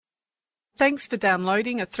Thanks for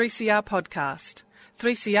downloading a 3CR podcast.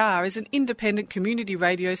 3CR is an independent community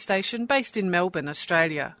radio station based in Melbourne,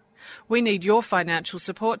 Australia. We need your financial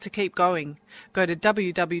support to keep going. Go to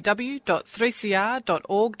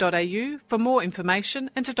www.3cr.org.au for more information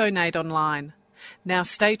and to donate online. Now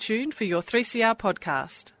stay tuned for your 3CR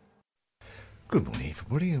podcast. Good morning,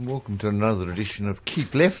 everybody, and welcome to another edition of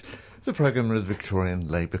Keep Left, the program of the Victorian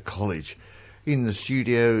Labour College. In the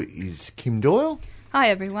studio is Kim Doyle. Hi,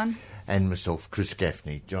 everyone. And myself, Chris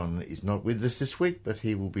Gaffney. John is not with us this week, but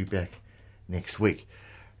he will be back next week.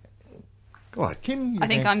 All right, Kim. I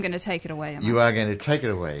think I'm going to take it away. You are going to take it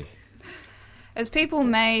away. As people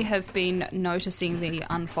may have been noticing the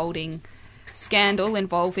unfolding scandal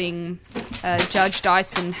involving Judge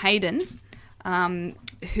Dyson Heydon,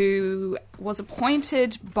 who was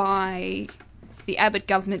appointed by the Abbott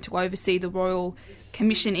government to oversee the Royal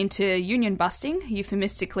Commission into Union Busting,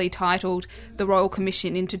 euphemistically titled the Royal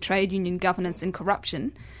Commission into Trade Union Governance and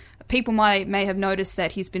Corruption. People may have noticed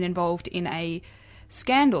that he's been involved in a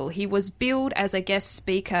scandal. He was billed as a guest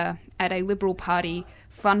speaker at a Liberal Party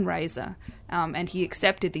fundraiser, and he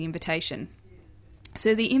accepted the invitation.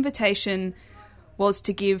 So the invitation was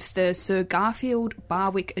to give the Sir Garfield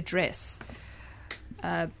Barwick address,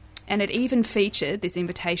 and it even featured, this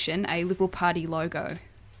invitation, a Liberal Party logo.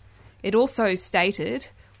 It also stated,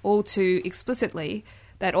 all too explicitly,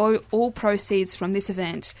 that all proceeds from this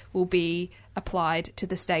event will be applied to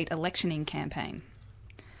the state electioning campaign,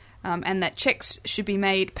 and that cheques should be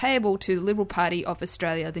made payable to the Liberal Party of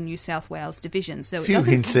Australia, the New South Wales division. So few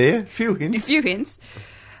hints there. Few hints.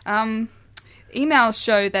 Emails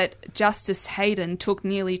show that Justice Heydon took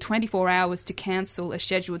nearly 24 hours to cancel a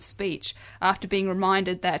scheduled speech after being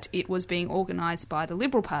reminded that it was being organised by the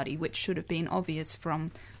Liberal Party, which should have been obvious from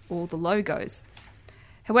all the logos.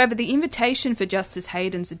 However, the invitation for Justice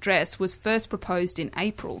Heydon's address was first proposed in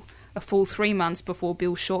April, a full 3 months before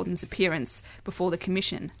Bill Shorten's appearance before the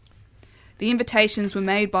Commission. The invitations were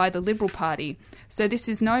made by the Liberal Party, so this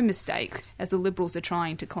is no mistake, as the Liberals are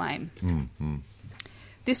trying to claim. Mm-hmm.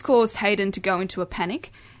 This caused Heydon to go into a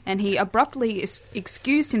panic, and he abruptly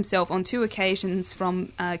excused himself on 2 occasions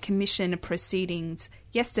from Commission proceedings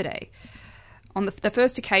yesterday. On the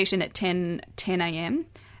first occasion at 10 a.m,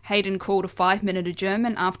 Heydon called a 5-minute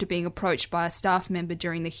adjournment after being approached by a staff member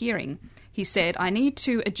during the hearing. He said, "I need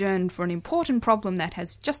to adjourn for an important problem that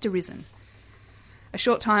has just arisen." A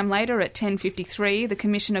short time later, at 10:53, the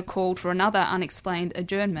Commissioner called for another unexplained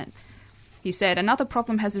adjournment. He said, "Another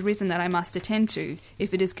problem has arisen that I must attend to.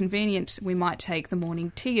 If it is convenient, we might take the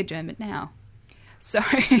morning tea adjournment now." So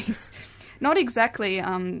he's not exactly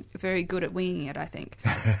very good at winging it, I think.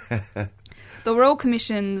 The Royal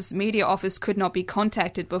Commission's media office could not be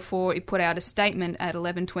contacted before it put out a statement at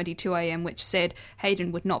 11:22 a.m. which said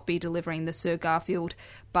Heydon would not be delivering the Sir Garfield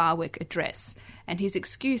Barwick address. And his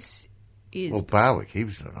excuse is... Well, Barwick, he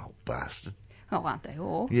was an old bastard. Oh, aren't they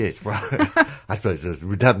all? Yes, right. I suppose there's a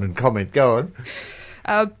redundant comment. Go on.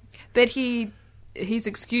 But his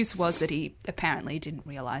excuse was that he apparently didn't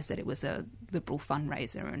realise that it was a Liberal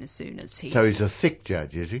fundraiser, and as soon as he... So he's a thick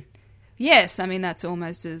judge, is he? Yes, I mean, that's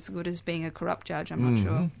almost as good as being a corrupt judge, I'm not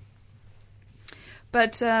sure.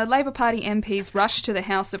 But Labor Party MPs rushed to the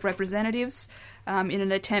House of Representatives in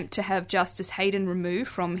an attempt to have Justice Heydon removed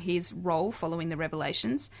from his role following the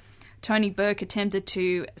revelations. Tony Burke attempted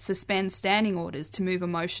to suspend standing orders to move a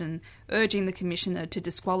motion urging the Commissioner to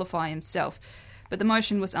disqualify himself, but the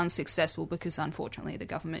motion was unsuccessful because, unfortunately, the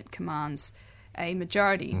government commands a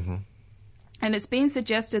majority. Mm-hmm. And it's been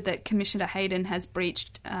suggested that Commissioner Heydon has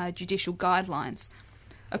breached judicial guidelines.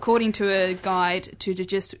 According to a guide to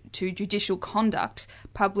judicial conduct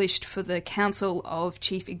published for the Council of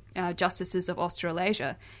Chief Justices of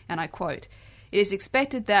Australasia, and I quote, "It is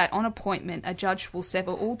expected that on appointment a judge will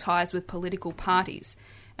sever all ties with political parties.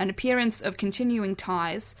 An appearance of continuing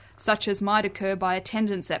ties, such as might occur by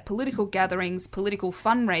attendance at political gatherings, political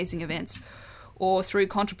fundraising events, or through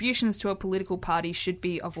contributions to a political party, should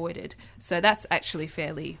be avoided." So that's actually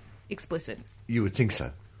fairly explicit. You would think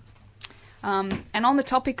so. And on the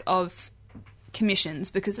topic of commissions,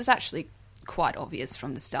 because it's actually quite obvious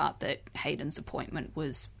from the start that Heydon's appointment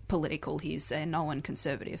was political, he's a known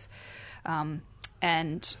Conservative.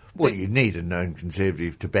 You need a known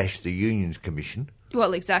Conservative to bash the Unions Commission.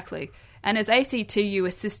 Well, exactly. And as ACTU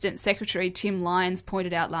Assistant Secretary Tim Lyons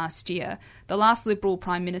pointed out last year, the last Liberal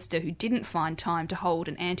Prime Minister who didn't find time to hold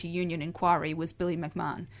an anti-union inquiry was Billy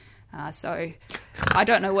McMahon. So I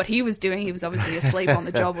don't know what he was doing. He was obviously asleep on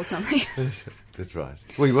the job or something. That's right.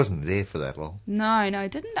 Well, he wasn't there for that long. No.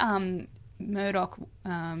 Didn't Murdoch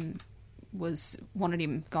wanted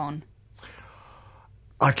him gone?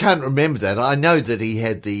 I can't remember that. I know that he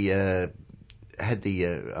had the had the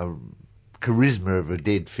charisma of a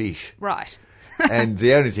dead fish. Right. And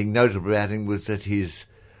the only thing notable about him was that his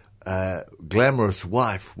glamorous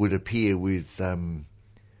wife would appear with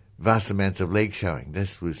vast amounts of leg showing.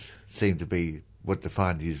 This seemed to be what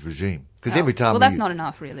defined his regime. Because every time, that's not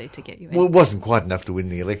enough really to get you in. Well, it wasn't quite enough to win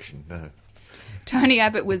the election. No. Tony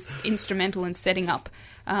Abbott was instrumental in setting up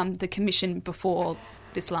the commission before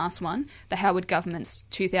this last one, the Howard government's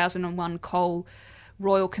 2001 Coal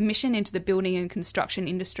Royal Commission into the building and construction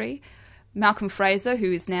industry. Malcolm Fraser,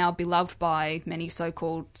 who is now beloved by many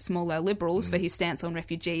so-called small L liberals for his stance on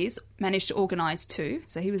refugees, managed to organise two,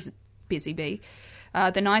 so he was a busy bee.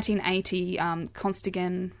 The 1980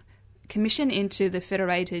 Costigan Commission into the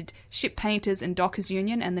Federated Ship Painters and Dockers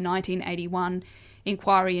Union, and the 1981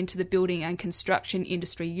 inquiry into the building and construction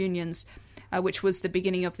industry unions, which was the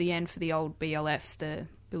beginning of the end for the old BLF, the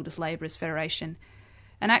Builders Labourers Federation.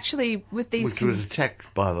 And actually, with these... Which was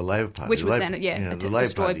attacked by the Labor Party. Which was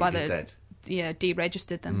destroyed by the... Yeah,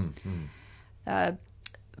 deregistered them.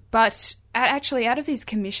 But actually, out of these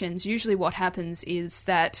commissions, usually what happens is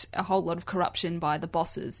that a whole lot of corruption by the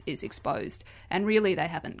bosses is exposed. And really, they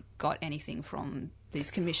haven't got anything from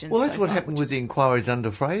these commissions. Well, that's what happened with the inquiries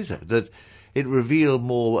under Fraser, that it revealed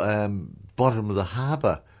more bottom of the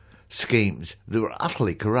harbour schemes that were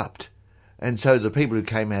utterly corrupt. And so the people who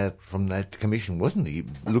came out from that commission wasn't the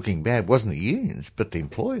unions, but the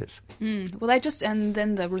employers. Well, and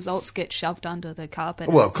then the results get shoved under the carpet.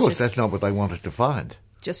 Well, of course, that's not what they wanted to find.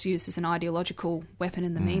 Just used as an ideological weapon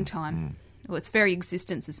in the meantime. Well, its very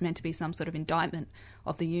existence is meant to be some sort of indictment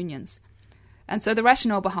of the unions. And so the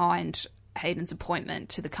rationale behind Hayden's appointment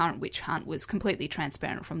to the current witch hunt was completely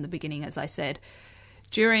transparent from the beginning, as I said.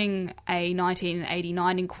 During a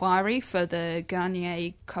 1989 inquiry for the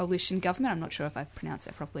Garnier coalition government, I'm not sure if I pronounced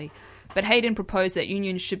that properly, but Hayden proposed that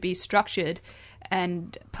unions should be structured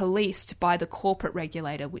and policed by the corporate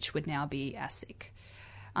regulator, which would now be ASIC,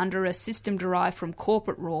 under a system derived from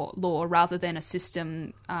corporate law rather than a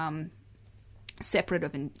system separate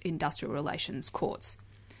of industrial relations courts.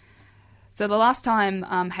 So the last time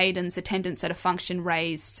Hayden's attendance at a function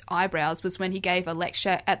raised eyebrows was when he gave a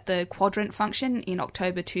lecture at the Quadrant function in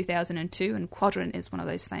October 2002, and Quadrant is one of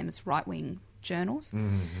those famous right-wing journals.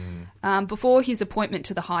 Before his appointment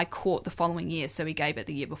to the High Court the following year, so he gave it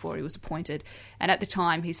the year before he was appointed, and at the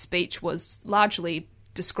time his speech was largely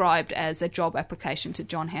described as a job application to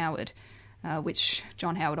John Howard, which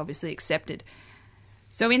John Howard obviously accepted.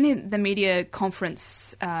 So in the media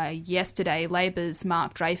conference yesterday, Labor's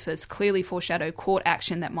Mark Dreyfus clearly foreshadowed court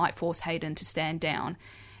action that might force Hayden to stand down,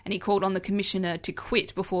 and he called on the Commissioner to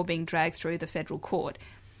quit before being dragged through the federal court.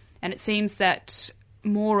 And it seems that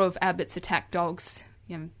more of Abbott's attack dogs,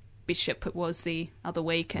 Bishop it was the other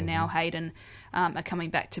week, and now Hayden, are coming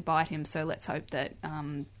back to bite him, so let's hope that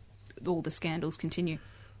all the scandals continue.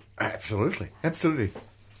 Absolutely.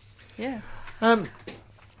 Yeah.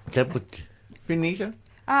 That would... Finita?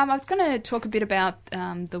 I was going to talk a bit about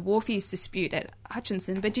the Wharfies dispute at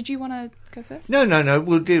Hutchinson, but did you want to go first? No.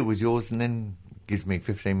 We'll deal with yours, and then gives me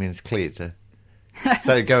 15 minutes clear to...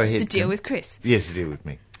 So go ahead. To deal with Chris. Yes, to deal with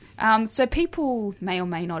me. So people may or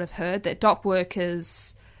may not have heard that dock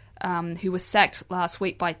workers who were sacked last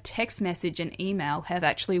week by text message and email have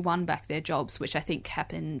actually won back their jobs, which I think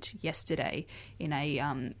happened yesterday in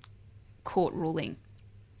a court ruling.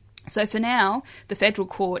 So for now, the federal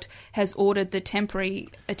court has ordered a temporary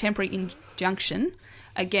injunction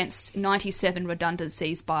against 97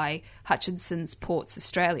 redundancies by Hutchinson's Ports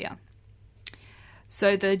Australia.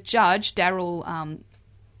 So the judge, Darryl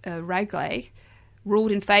Ragley,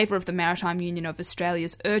 ruled in favour of the Maritime Union of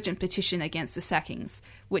Australia's urgent petition against the sackings,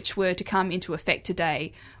 which were to come into effect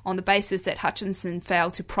today on the basis that Hutchinson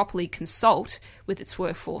failed to properly consult with its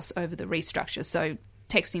workforce over the restructure. So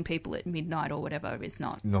texting people at midnight or whatever is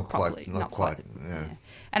not quite. Yeah.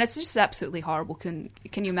 And it's just absolutely horrible. Can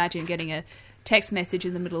you imagine getting a text message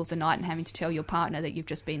in the middle of the night and having to tell your partner that you've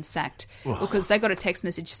just been sacked? Whoa. Because they got a text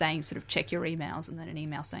message saying sort of check your emails, and then an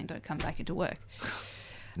email saying don't come back into work.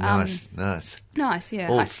 Nice, yeah.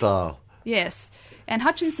 Old style. Yes. And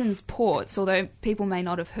Hutchinson's ports, although people may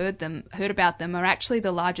not have heard about them, are actually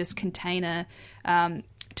the largest container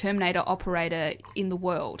terminator operator in the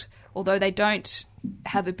world. Although they don't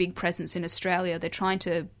have a big presence in Australia, they're trying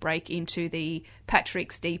to break into the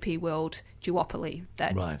Patrick's DP World duopoly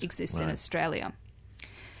that exists in Australia.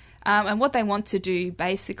 And what they want to do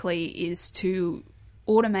basically is to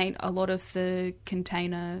automate a lot of the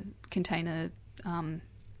container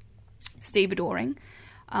stevedoring,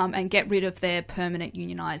 and get rid of their permanent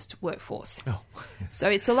unionised workforce. Oh. So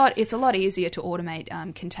it's a lot easier to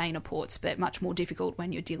automate container ports, but much more difficult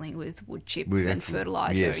when you're dealing with wood chip and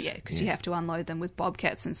fertiliser, because you have to unload them with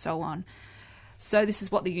bobcats and so on. So this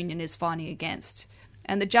is what the union is fighting against.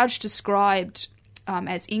 And the judge described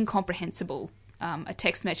as incomprehensible a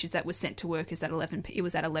text message that was sent to workers at 11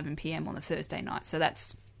 p.m. on the Thursday night. So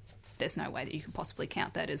there's no way that you can possibly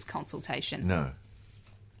count that as consultation. No.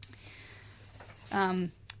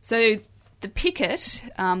 So the picket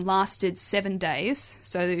lasted 7 days,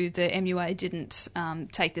 so the MUA didn't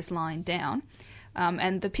take this line down.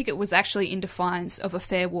 And the picket was actually in defiance of a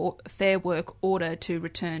fair work order to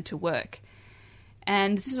return to work.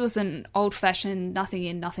 And this was an old-fashioned nothing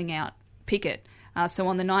in, nothing out picket. So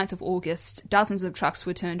on the 9th of August, dozens of trucks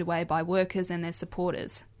were turned away by workers and their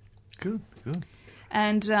supporters. Good.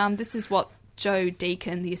 And this is what Joe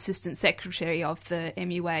Deacon, the Assistant Secretary of the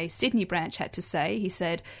MUA Sydney branch, had to say. He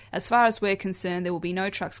said, "As far as we're concerned, there will be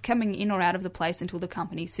no trucks coming in or out of the place until the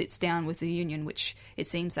company sits down with the union," which it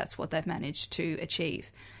seems that's what they've managed to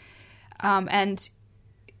achieve. And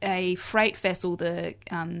a freight vessel, the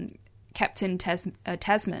Captain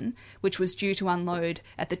Tasman, which was due to unload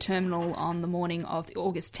at the terminal on the morning of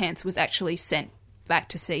August 10th, was actually sent back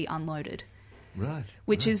to sea unloaded. Right.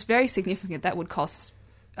 Which is very significant. That would cost...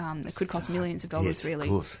 it could cost millions of dollars, really.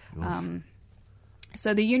 Of course.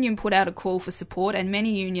 So the union put out a call for support, and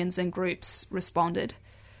many unions and groups responded.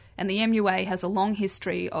 And the MUA has a long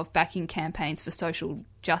history of backing campaigns for social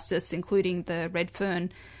justice, including the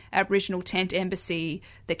Redfern Aboriginal Tent Embassy,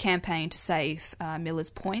 the campaign to save Millers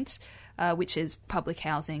Point, which is public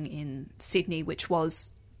housing in Sydney, which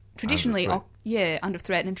was traditionally under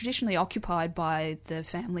threat and traditionally occupied by the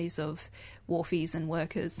families of wharfies and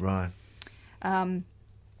workers. Right.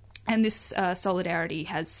 And this solidarity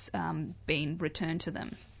has been returned to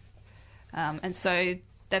them. And so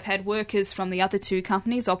they've had workers from the other two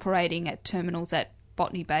companies operating at terminals at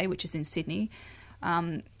Botany Bay, which is in Sydney.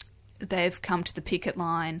 They've come to the picket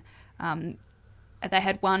line. They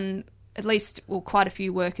had quite a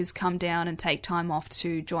few workers come down and take time off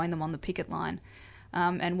to join them on the picket line.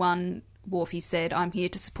 And one wharfie said, "I'm here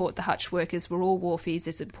to support the hutch workers. We're all wharfies.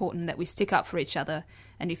 It's important that we stick up for each other.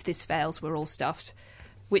 And if this fails, we're all stuffed."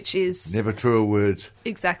 Which is... Never truer words.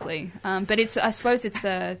 Exactly. But I suppose it's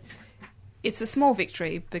a small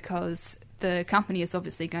victory, because the company is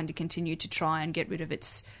obviously going to continue to try and get rid of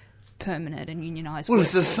its permanent and unionised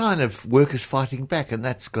workforce. It's a sign of workers fighting back, and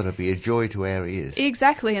that's got to be a joy to our ears.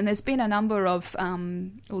 Exactly, and there's been a number of...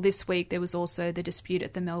 this week there was also the dispute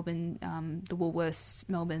at the Melbourne, the Woolworths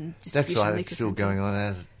Melbourne Distribution. That's right, Liquor it's still Centre. going on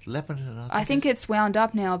at Lebanon. I think it's wound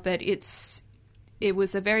up now, but it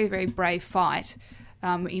was a very, very brave fight.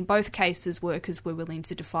 In both cases, workers were willing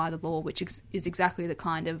to defy the law, which is exactly the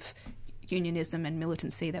kind of unionism and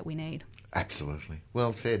militancy that we need. Absolutely.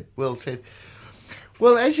 Well said. Well said.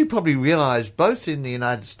 Well, as you probably realise, both in the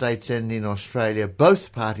United States and in Australia,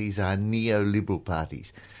 both parties are neoliberal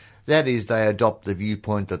parties. That is, they adopt the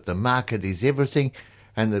viewpoint that the market is everything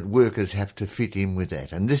and that workers have to fit in with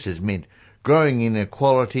that. And this has meant growing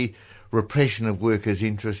inequality, repression of workers'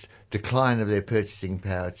 interests, decline of their purchasing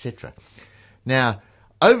power, etc. Now,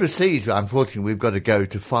 overseas, unfortunately, we've got to go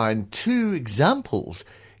to find two examples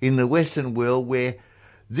in the Western world where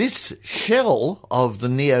this shell of the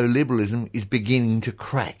neoliberalism is beginning to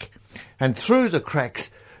crack. And through the cracks,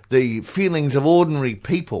 the feelings of ordinary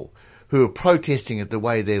people who are protesting at the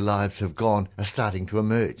way their lives have gone are starting to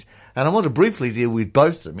emerge. And I want to briefly deal with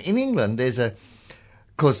both of them. In England, of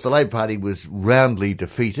course, the Labour Party was roundly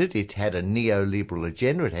defeated. It had a neoliberal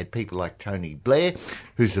agenda. It had people like Tony Blair,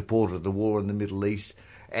 who supported the war in the Middle East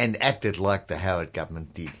and acted like the Howard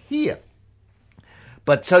government did here.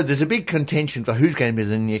 But so there's a big contention for who's going to be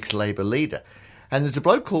the next Labour leader. And there's a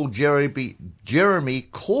bloke called Jeremy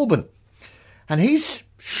Corbyn. And he's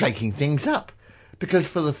shaking things up because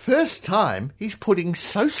for the first time he's putting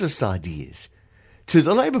socialist ideas to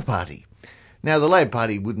the Labour Party. Now, the Labour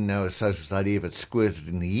Party wouldn't know a socialist idea if it squirted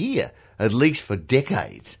in the ear, at least for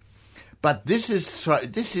decades. But this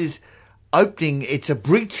is opening, it's a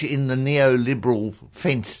breach in the neoliberal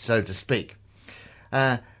fence, so to speak.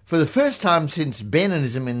 For the first time since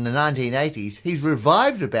Benninism in the 1980s, he's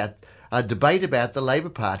revived about a debate about the Labour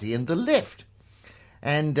Party and the left.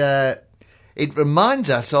 And it reminds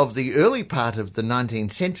us of the early part of the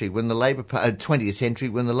 19th century, when the 20th century,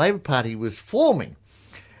 when the Labour Party was forming.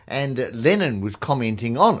 And Lenin was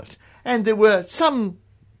commenting on it. And there were some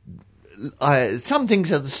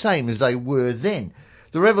things are the same as they were then.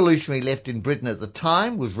 The revolutionary left in Britain at the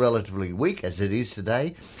time was relatively weak, as it is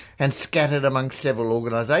today, and scattered among several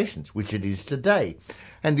organisations, which it is today.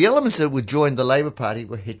 And the elements that would join the Labour Party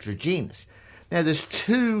were heterogeneous. Now, there's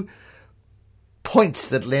 2 points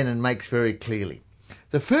that Lenin makes very clearly.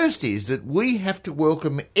 The first is that we have to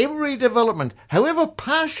welcome every development, however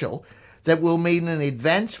partial, that will mean an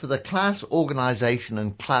advance for the class organisation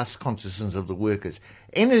and class consciousness of the workers.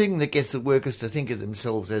 Anything that gets the workers to think of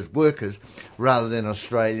themselves as workers rather than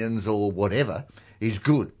Australians or whatever is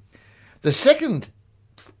good. The second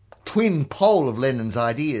twin pole of Lenin's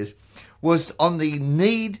ideas was on the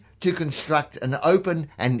need to construct an open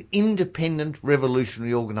and independent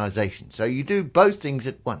revolutionary organisation. So you do both things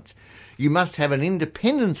at once. You must have an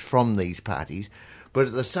independence from these parties, but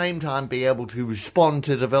at the same time be able to respond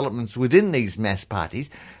to developments within these mass parties.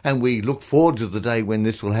 And we look forward to the day when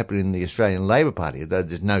this will happen in the Australian Labor Party, though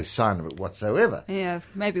there's no sign of it whatsoever. Yeah,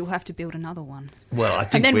 maybe we'll have to build another one. Well, I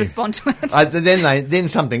think and then respond to it. Then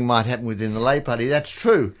something might happen within the Labor Party. That's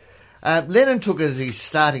true. Lenin took as his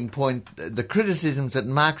starting point the criticisms that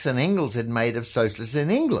Marx and Engels had made of socialists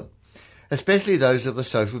in England, especially those of the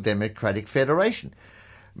Social Democratic Federation.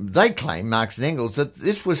 They claim, Marx and Engels, that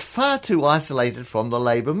this was far too isolated from the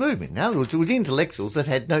Labour movement. In other words, it was intellectuals that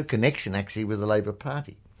had no connection actually with the Labour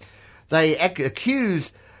Party. They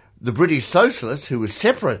accused the British socialists, who were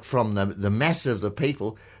separate from the mass of the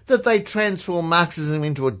people, that they transformed Marxism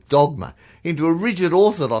into a dogma, into a rigid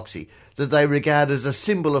orthodoxy that they regard as a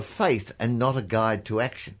symbol of faith and not a guide to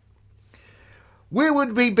action. Where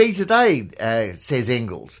would we be today, says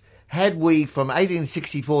Engels, had we from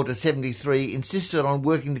 1864 to 73 insisted on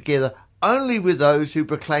working together only with those who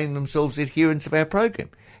proclaim themselves adherents of our program?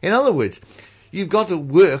 In other words, you've got to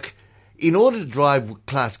work, in order to drive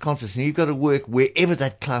class consciousness, you've got to work wherever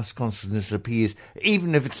that class consciousness appears,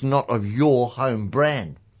 even if it's not of your home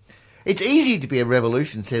brand. It's easy to be a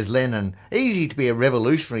revolution, says Lenin, easy to be a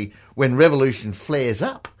revolutionary when revolution flares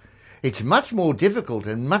up. It's much more difficult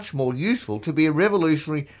and much more useful to be a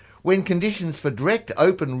revolutionary when conditions for direct,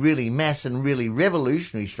 open, really mass and really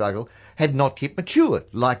revolutionary struggle have not yet matured,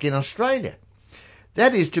 like in Australia.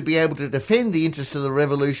 That is, to be able to defend the interests of the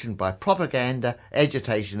revolution by propaganda,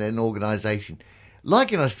 agitation and organisation,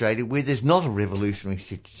 like in Australia where there's not a revolutionary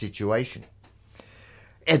situation.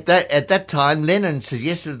 At that time, Lenin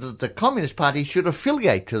suggested that the Communist Party should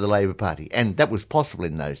affiliate to the Labour Party, and that was possible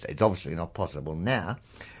in those days, obviously not possible now,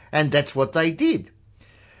 and that's what they did.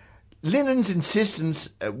 Lenin's insistence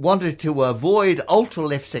wanted to avoid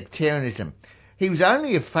ultra-left sectarianism. He was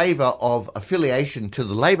only in favour of affiliation to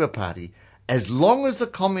the Labour Party as long as the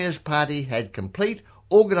Communist Party had complete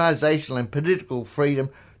organisational and political freedom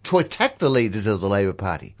to attack the leaders of the Labour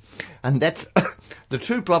Party. And that's the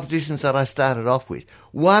 2 propositions that I started off with.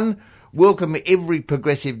 1, welcome every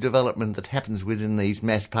progressive development that happens within these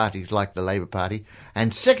mass parties like the Labour Party.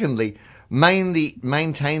 And secondly,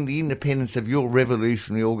 maintain the independence of your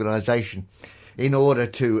revolutionary organisation in order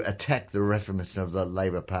to attack the reformists of the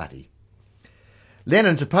Labour Party.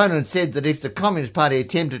 Lenin's opponent said that if the Communist Party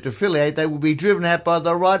attempted to affiliate, they would be driven out by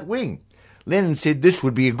the right wing. Lenin said this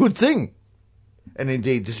would be a good thing. And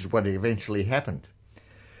indeed, this is what eventually happened.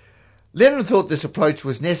 Lenin thought this approach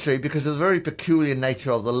was necessary because of the very peculiar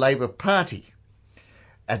nature of the Labour Party.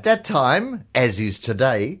 At that time, as is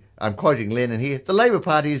today, I'm quoting Lenin here, the Labour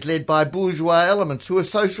Party is led by bourgeois elements who are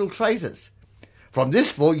social traitors. From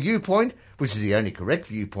this viewpoint, which is the only correct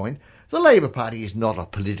viewpoint, the Labour Party is not a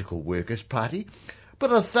political workers' party,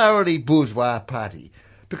 but a thoroughly bourgeois party,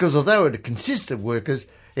 because although it consists of workers,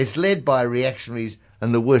 it's led by reactionaries,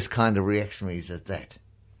 and the worst kind of reactionaries at that.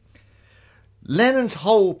 Lenin's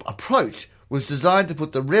whole approach was designed to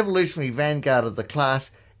put the revolutionary vanguard of the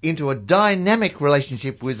class into a dynamic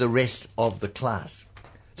relationship with the rest of the class.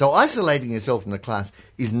 So isolating yourself from the class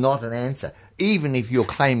is not an answer, even if you're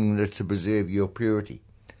claiming that it's to preserve your purity.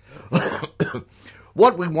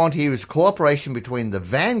 What we want here is cooperation between the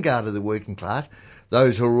vanguard of the working class,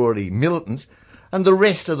 those who are already militants, and the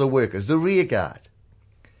rest of the workers, the rearguard.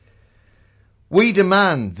 We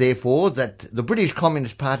demand, therefore, that the British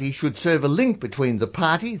Communist Party should serve a link between the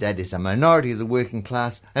party, that is a minority of the working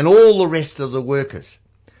class, and all the rest of the workers.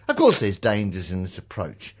 Of course there's dangers in this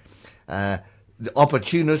approach. The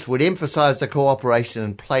opportunists would emphasise the cooperation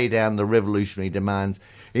and play down the revolutionary demands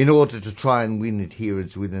in order to try and win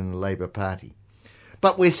adherents within the Labour Party.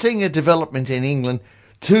 But we're seeing a development in England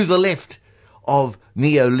to the left of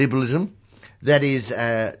neoliberalism that is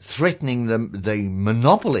threatening the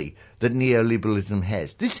monopoly that neoliberalism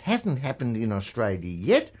has. This hasn't happened in Australia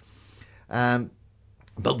yet,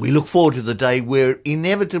 but we look forward to the day where it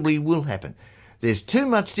inevitably will happen. There's too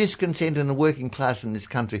much discontent in the working class in this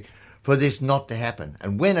country for this not to happen.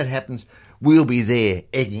 And when it happens, we'll be there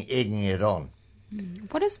egging it on.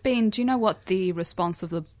 Do you know what the response of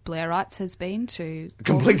the Blairites has been to...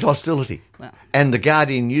 Complete hostility. Well. And the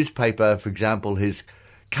Guardian newspaper, for example, has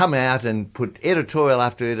come out and put editorial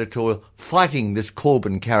after editorial fighting this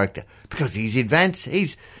Corbyn character because he's advanced.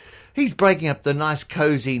 He's breaking up the nice,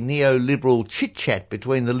 cosy, neoliberal chit-chat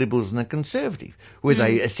between the Liberals and the Conservatives, where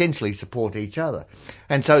they essentially support each other.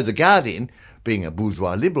 And so the Guardian, being a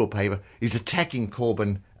bourgeois liberal paper, is attacking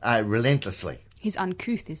Corbyn relentlessly. He's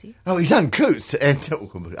uncouth, is he? Oh, he's uncouth, and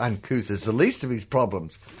uncouth is the least of his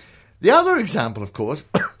problems. The other example, of course,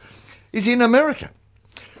 is in America,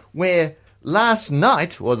 where last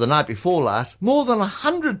night, or the night before last, more than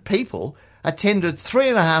 100 people attended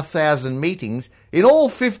 3,500 meetings in all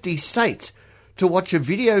 50 states to watch a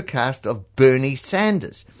video cast of Bernie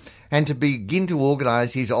Sanders and to begin to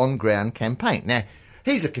organise his on-ground campaign. Now,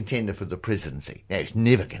 he's a contender for the presidency. Now, he's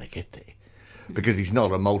never going to get there because he's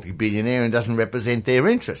not a multi-billionaire and doesn't represent their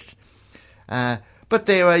interests. But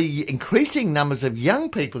there are increasing numbers of young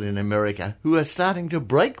people in America who are starting to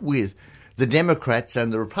break with the Democrats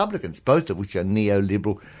and the Republicans, both of which are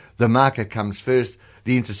neoliberal. The market comes first,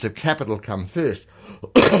 the interests of capital come first.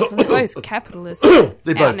 Well, they're both capitalists.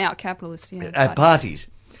 They're both out capitalists, parties.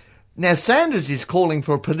 Now, Sanders is calling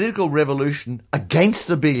for a political revolution against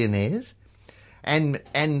the billionaires and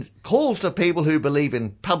calls to people who believe in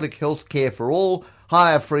public health care for all,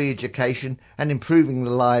 higher free education and improving the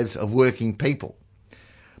lives of working people.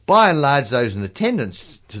 By and large, those in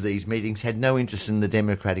attendance to these meetings had no interest in the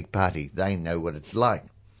Democratic Party. They know what it's like.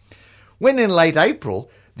 When in late April,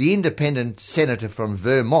 the independent senator from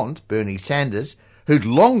Vermont, Bernie Sanders, who'd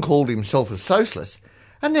long called himself a socialist,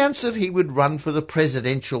 announced that he would run for the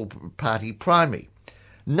presidential party primary.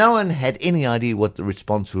 No one had any idea what the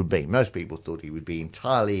response would be. Most people thought he would be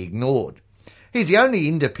entirely ignored. He's the only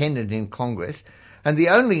independent in Congress and the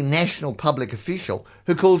only national public official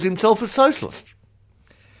who calls himself a socialist.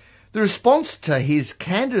 The response to his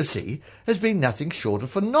candidacy has been nothing short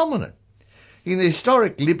of phenomenal. In the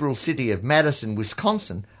historic liberal city of Madison,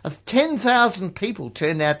 Wisconsin, 10,000 people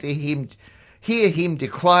turned out to hear him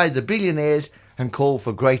decry the billionaires and call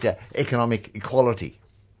for greater economic equality.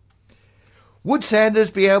 Would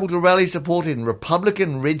Sanders be able to rally support in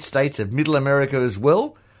Republican red states of Middle America as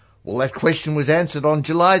well? Well, that question was answered on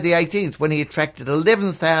July the 18th when he attracted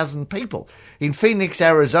 11,000 people in Phoenix,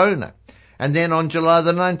 Arizona. And then on July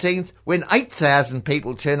the 19th when 8,000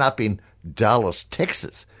 people turn up in Dallas,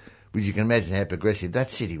 Texas, which you can imagine how progressive that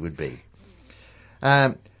city would be.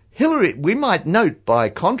 We might note by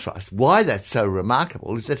contrast why that's so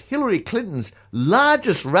remarkable is that Hillary Clinton's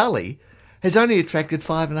largest rally has only attracted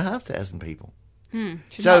 5,500 people.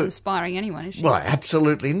 She's not inspiring anyone, is she? Well,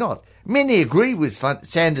 absolutely not. Many agree with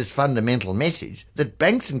Sanders' fundamental message that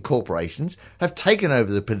banks and corporations have taken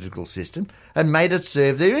over the political system and made it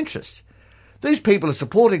serve their interests. These people are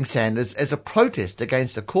supporting Sanders as a protest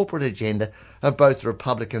against the corporate agenda of both the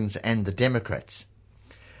Republicans and the Democrats.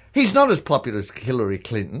 He's not as popular as Hillary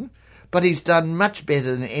Clinton, but he's done much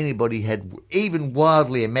better than anybody had even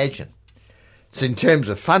wildly imagined. So in terms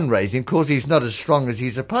of fundraising, of course, he's not as strong as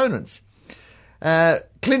his opponents.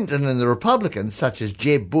 Clinton and the Republicans, such as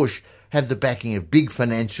Jeb Bush, have the backing of big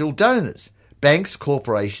financial donors, banks,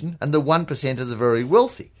 corporations, and the 1% of the very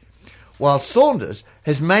wealthy, while Sanders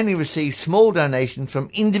has mainly received small donations from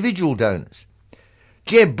individual donors.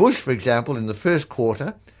 Jeb Bush, for example, in the first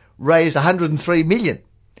quarter, raised $103 million,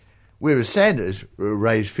 whereas Sanders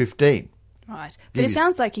raised 15. Right. But it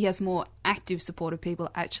sounds like he has more active support of people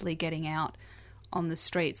actually getting out on the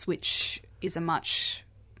streets, which is a much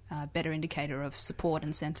better indicator of support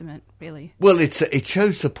and sentiment, really. Well, it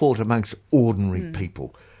shows support amongst ordinary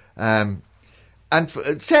people. And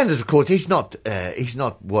Sanders, of course, he's not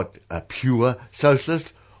a pure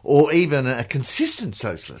socialist or even a consistent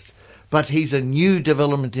socialist, but he's a new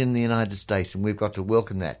development in the United States, and we've got to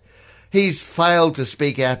welcome that. He's failed to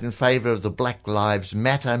speak out in favour of the Black Lives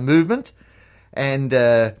Matter movement, and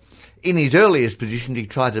in his earliest position, he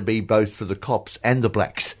tried to be both for the cops and the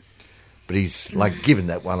blacks, but he's given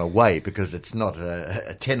that one away because it's not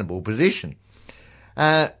a tenable position.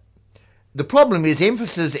 The problem is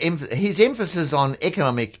his emphasis on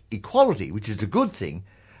economic equality, which is a good thing,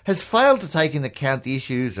 has failed to take into account the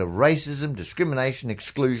issues of racism, discrimination,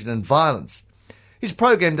 exclusion and violence. His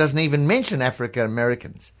program doesn't even mention African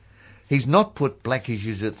Americans. He's not put black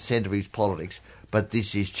issues at the centre of his politics, but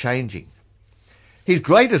this is changing. His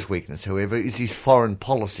greatest weakness, however, is his foreign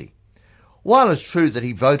policy. While it's true that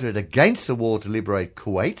he voted against the war to liberate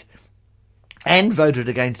Kuwait and voted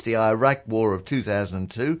against the Iraq War of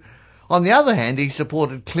 2002, on the other hand, he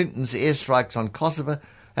supported Clinton's airstrikes on Kosovo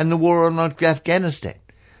and the war on Afghanistan.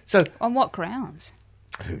 So on what grounds?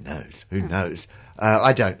 Who knows? Who knows?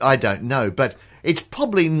 I don't know, but it's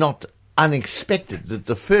probably not unexpected that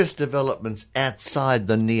the first developments outside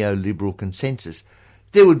the neoliberal consensus,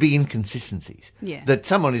 there would be inconsistencies. Yeah. That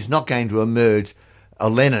someone is not going to emerge a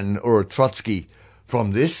Lenin or a Trotsky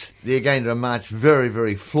from this. They're going to emerge very,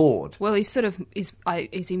 very flawed. Well, he's sort of is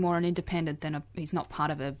he more an independent than he's not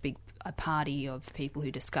part of a party of people who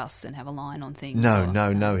discuss and have a line on things?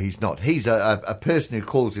 No, he's not. He's a person who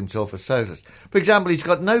calls himself a socialist. For example, he's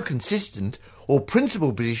got no consistent or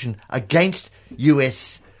principled position against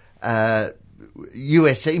US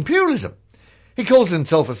imperialism. He calls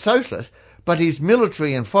himself a socialist, but his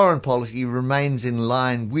military and foreign policy remains in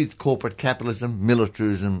line with corporate capitalism,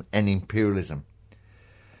 militarism and imperialism.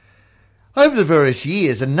 Over the various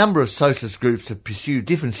years, a number of socialist groups have pursued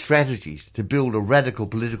different strategies to build a radical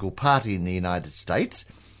political party in the United States.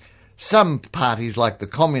 Some parties, like the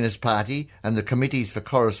Communist Party and the Committees for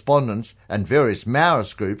Correspondence and various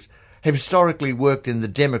Maoist groups, have historically worked in the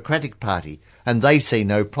Democratic Party, and they see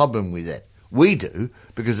no problem with that. We do,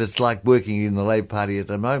 because it's like working in the Labour Party at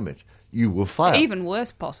the moment. You will fail. Even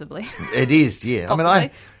worse, possibly. It is, yeah. Possibly. I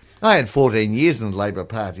mean, I had 14 years in the Labour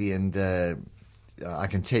Party, and I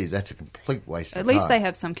can tell you that's a complete waste of time. At least they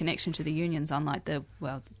have some connection to the unions, unlike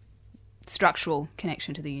structural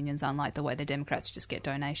connection to the unions, unlike the way the Democrats just get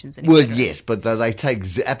donations. And well, yes, but they take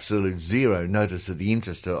absolute zero notice of the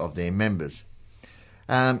interest of their members.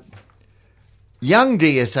 Young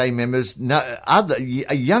DSA members,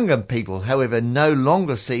 younger people, however, no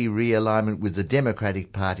longer see realignment with the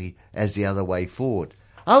Democratic Party as the other way forward.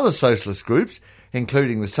 Other socialist groups,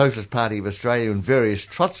 including the Socialist Party of Australia and various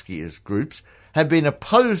Trotskyist groups, have been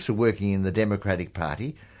opposed to working in the Democratic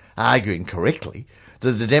Party, arguing correctly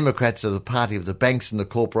that the Democrats are the party of the banks and the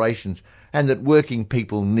corporations and that working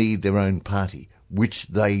people need their own party, which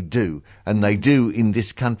they do, and they do in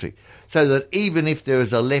this country. So that even if there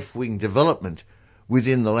is a left-wing development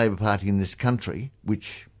within the Labour Party in this country,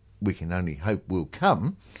 which we can only hope will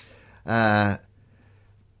come, that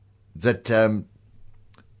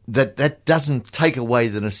doesn't take away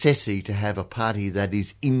the necessity to have a party that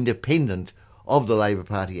is independent of the Labour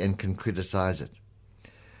Party and can criticise it.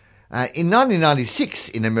 In 1996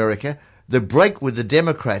 in America, the break with the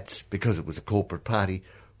Democrats, because it was a corporate party,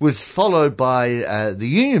 was followed by the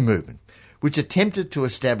union movement, which attempted to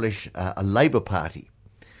establish a Labour Party.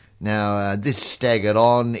 Now, this staggered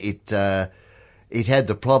on. It had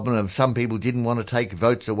the problem of some people didn't want to take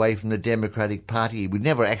votes away from the Democratic Party. It would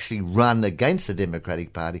never actually run against the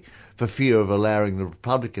Democratic Party for fear of allowing the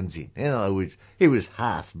Republicans in. In other words, it was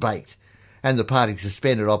half-baked. And the party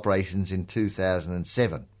suspended operations in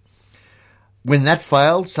 2007. When that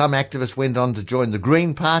failed, some activists went on to join the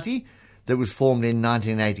Green Party that was formed in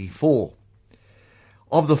 1984.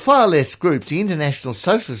 Of the far left groups, the International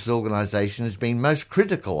Socialist Organisation has been most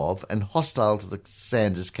critical of and hostile to the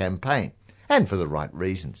Sanders campaign, and for the right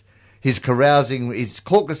reasons. His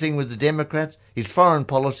caucusing with the Democrats, his foreign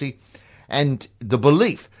policy, and the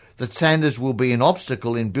belief that Sanders will be an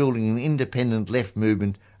obstacle in building an independent left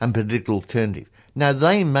movement and political alternative. Now,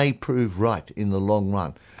 they may prove right in the long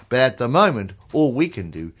run, but at the moment, all we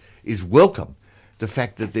can do is welcome the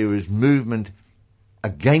fact that there is movement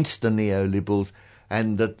against the neoliberals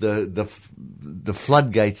and that the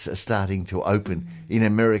floodgates are starting to open in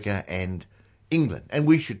America and England. And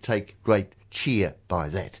we should take great cheer by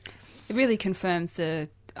that. It really confirms the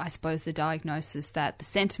diagnosis that the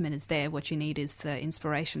sentiment is there. What you need is the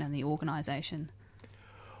inspiration and the organisation.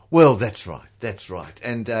 Well, that's right.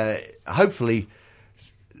 And hopefully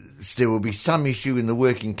there will be some issue in the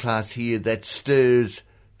working class here that stirs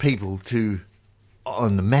people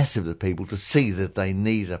on the mass of the people, to see that they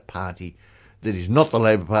need a party that is not the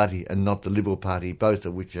Labour Party and not the Liberal Party, both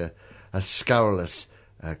of which are scurrilous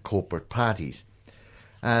corporate parties.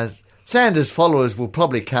 Sanders' followers will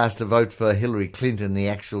probably cast a vote for Hillary Clinton in the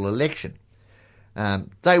actual election.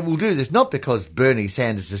 They will do this not because Bernie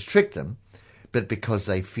Sanders has tricked them, but because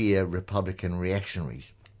they fear Republican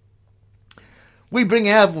reactionaries. We bring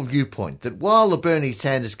our viewpoint that while the Bernie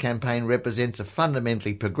Sanders campaign represents a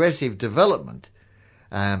fundamentally progressive development,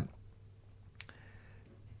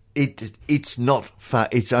 it's not far.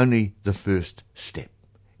 It's only the first step.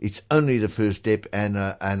 It's only the first step, and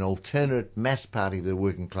an alternate mass party of the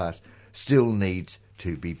working class still needs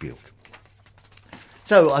to be built.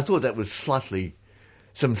 So I thought that was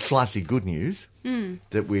some slightly good news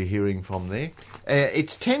that we're hearing from there.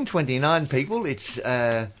 It's 10:29, people.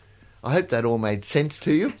 I hope that all made sense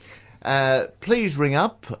to you. Please ring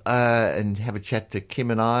up and have a chat to Kim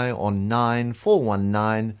and I on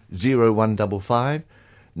 9419 0155,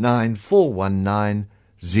 9419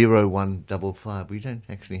 0155. We don't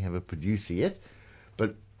actually have a producer yet,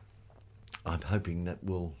 but I'm hoping that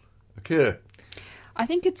will occur. I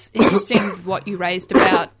think it's interesting what you raised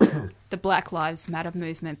about the Black Lives Matter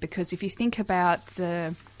movement, because if you think about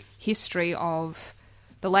the history of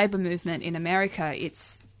the labour movement in America,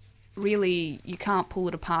 it's really, you can't pull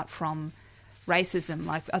it apart from racism.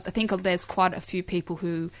 Like, I think there's quite a few people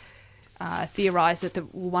who theorise that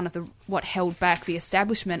what held back the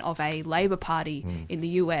establishment of a Labour Party in the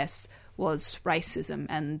US was racism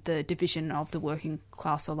and the division of the working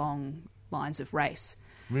class along lines of race.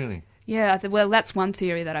 Really? Yeah, well, that's one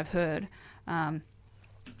theory that I've heard.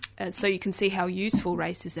 So you can see how useful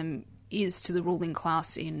racism is to the ruling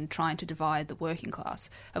class in trying to divide the working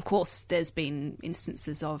class. Of course, there's been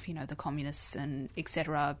instances of, the communists and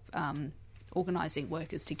etc. Organising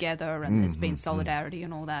workers together, and there's been solidarity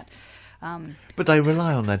and all that. But they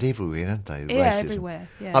rely on that everywhere, don't they? Yeah, racism. Everywhere.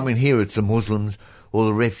 Yeah. I mean, here it's the Muslims or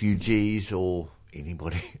the refugees or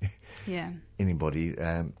anybody. Yeah. Anybody.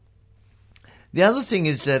 The other thing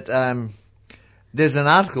is that there's an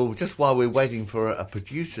article, just while we're waiting for a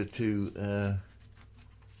producer to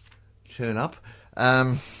turn up,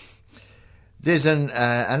 there's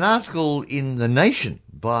an article in The Nation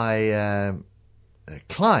by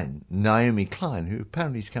Klein, Naomi Klein, who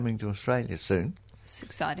apparently is coming to Australia soon. It's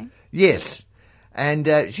exciting. Yes. And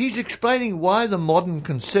she's explaining why the modern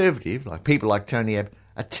conservative, like people like Tony Abbott,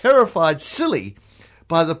 are terrified silly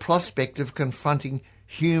by the prospect of confronting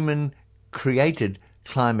human-created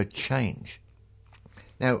climate change.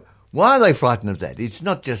 Now, why are they frightened of that? It's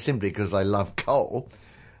not just simply because they love coal.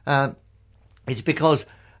 It's because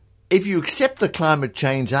if you accept the climate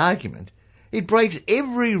change argument, it breaks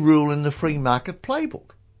every rule in the free market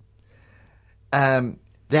playbook.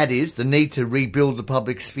 That is, the need to rebuild the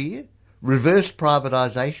public sphere, reverse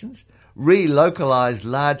privatisations, relocalise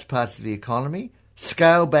large parts of the economy,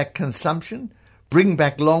 scale back consumption, bring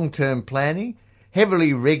back long-term planning,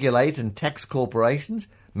 heavily regulate and tax corporations,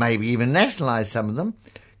 maybe even nationalise some of them,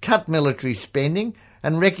 cut military spending,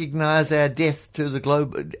 and recognise our debts to the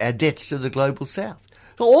global south.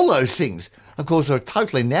 So all those things, of course, are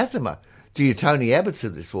totally anathema to your Tony Abbotts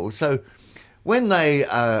of this world. So when they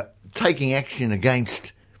are taking action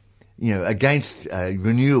against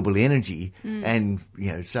renewable energy and,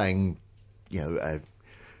 saying,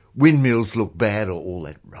 windmills look bad or all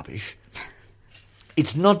that rubbish,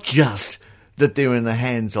 it's not just that they're in the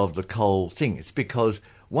hands of the coal thing. It's because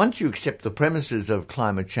once you accept the premises of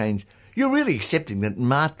climate change, you're really accepting that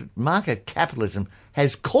market capitalism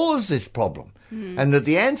has caused this problem and that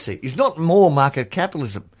the answer is not more market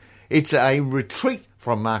capitalism. It's a retreat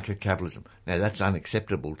from market capitalism. Now, that's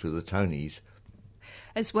unacceptable to the Tonys.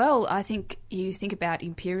 As well, I think you think about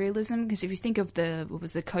imperialism, because if you think of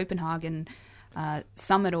the Copenhagen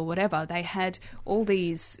summit or whatever, they had all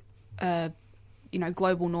these,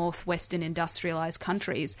 global north, Western industrialized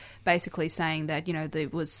countries basically saying that, there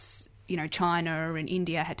was, China and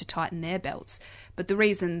India had to tighten their belts. But the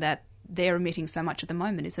reason that they're emitting so much at the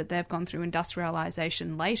moment is that they've gone through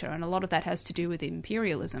industrialization later, and a lot of that has to do with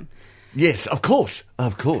imperialism. Yes, of course.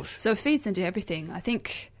 So it feeds into everything. I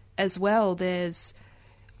think as well there's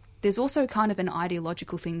also kind of an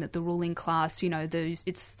ideological thing that the ruling class,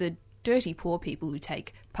 it's the dirty poor people who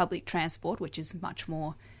take public transport, which is much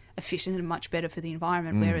more efficient and much better for the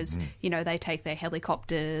environment, whereas, they take their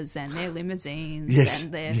helicopters and their limousines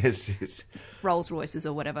and their Rolls Royces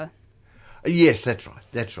or whatever. Yes, that's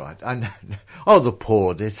right. I know. Oh, the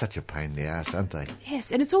poor, they're such a pain in the ass, aren't they?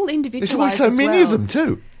 Yes, and it's all individualised. There's always so many of them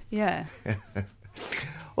too. Yeah.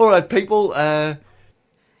 All right, people.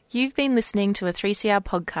 You've been listening to a 3CR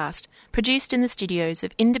podcast produced in the studios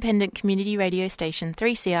of independent community radio station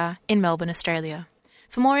 3CR in Melbourne, Australia.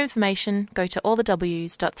 For more information, go to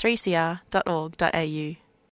allthews.3cr.org.au.